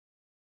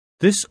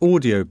This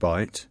audio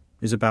bite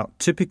is about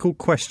typical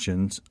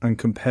questions and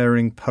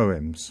comparing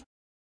poems.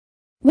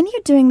 When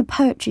you're doing the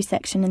poetry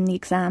section in the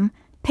exam,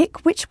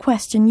 pick which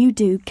question you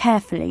do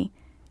carefully.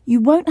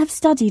 You won't have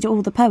studied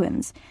all the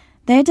poems.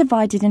 They're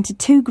divided into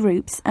 2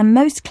 groups and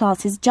most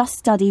classes just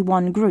study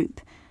 1 group.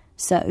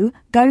 So,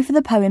 go for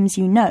the poems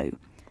you know.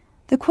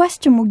 The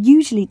question will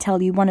usually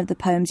tell you one of the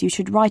poems you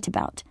should write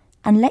about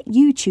and let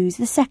you choose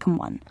the second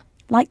one,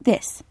 like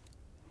this.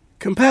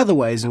 Compare the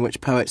ways in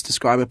which poets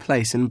describe a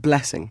place in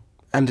Blessing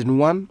and in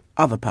one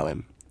other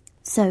poem.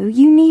 So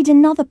you need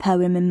another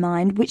poem in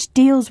mind which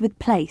deals with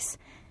place.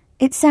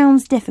 It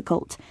sounds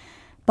difficult,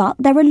 but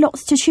there are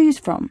lots to choose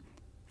from.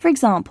 For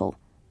example,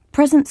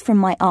 Presents from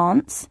My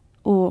Aunts,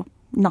 or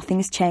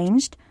Nothing's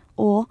Changed,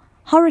 or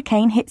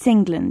Hurricane Hits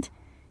England.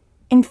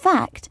 In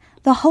fact,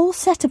 the whole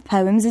set of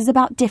poems is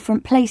about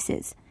different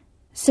places,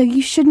 so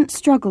you shouldn't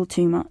struggle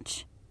too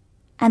much.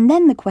 And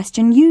then the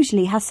question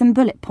usually has some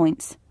bullet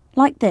points,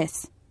 like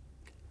this.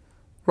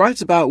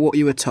 Write about what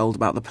you were told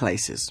about the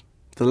places,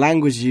 the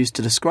language used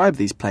to describe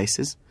these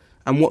places,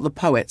 and what the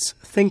poets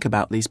think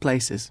about these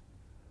places.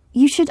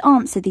 You should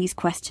answer these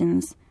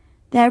questions.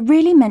 They're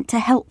really meant to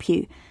help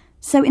you,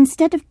 so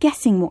instead of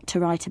guessing what to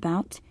write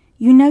about,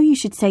 you know you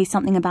should say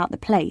something about the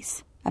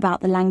place,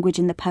 about the language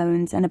in the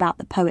poems and about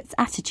the poets'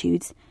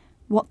 attitudes,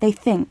 what they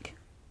think.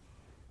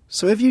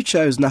 So if you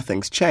chose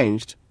Nothing's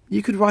Changed,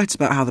 you could write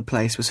about how the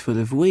place was full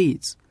of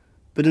weeds,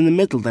 but in the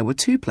middle there were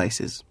 2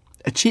 places,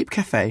 a cheap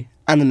cafe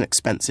and an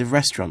expensive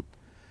restaurant.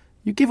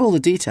 You give all the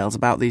details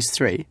about these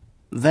 3,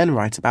 then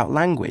write about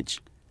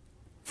language.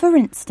 For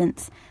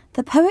instance,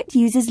 the poet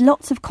uses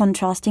lots of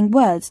contrasting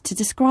words to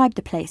describe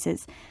the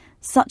places,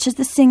 such as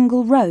the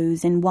single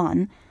rose in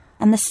one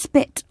and the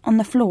spit on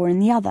the floor in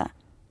the other.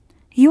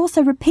 He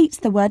also repeats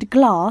the word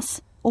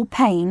glass or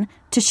pane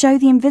to show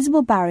the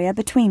invisible barrier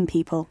between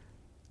people.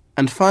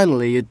 And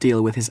finally, you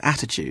deal with his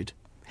attitude.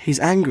 He's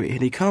angry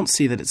and he can't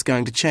see that it's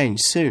going to change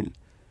soon.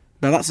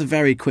 Now that's a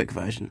very quick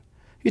version.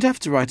 You'd have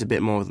to write a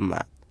bit more than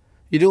that.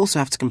 You'd also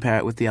have to compare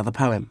it with the other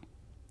poem.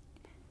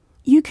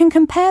 You can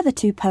compare the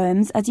 2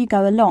 poems as you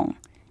go along.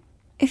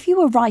 If you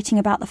were writing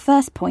about the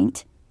first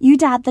point,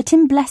 you'd add that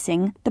in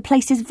Blessing, the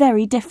place is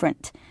very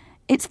different.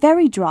 It's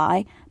very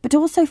dry, but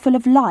also full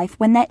of life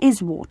when there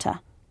is water.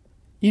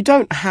 You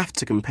don't have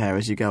to compare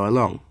as you go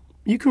along.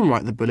 You can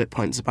write the bullet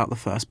points about the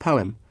first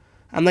poem,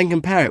 and then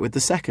compare it with the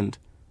second.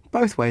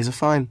 Both ways are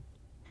fine.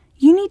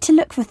 You need to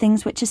look for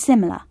things which are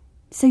similar,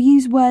 so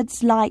use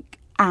words like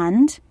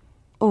and,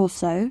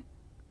 also,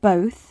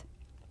 both,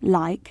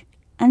 like,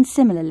 and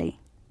similarly.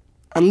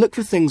 And look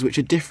for things which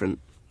are different,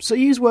 so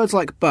use words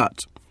like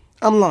but,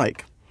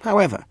 unlike,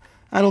 however,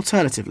 and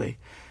alternatively.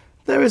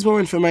 There is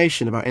more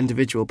information about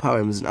individual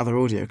poems and other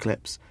audio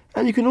clips,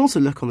 and you can also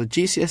look on the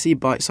GCSE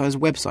Bite Size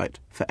website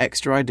for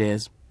extra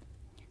ideas.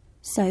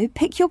 So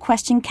pick your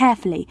question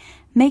carefully,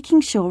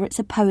 making sure it's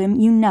a poem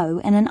you know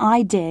and an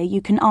idea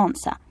you can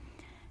answer.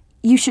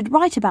 You should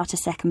write about a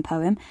second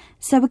poem,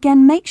 so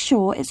again make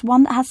sure it's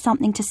one that has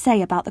something to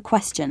say about the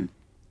question.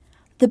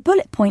 The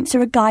bullet points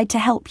are a guide to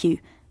help you,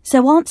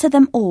 so answer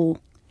them all.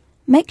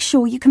 Make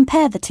sure you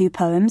compare the 2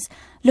 poems,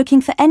 looking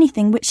for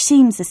anything which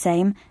seems the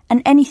same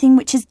and anything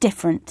which is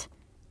different.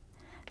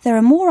 There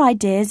are more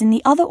ideas in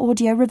the other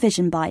audio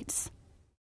revision bites.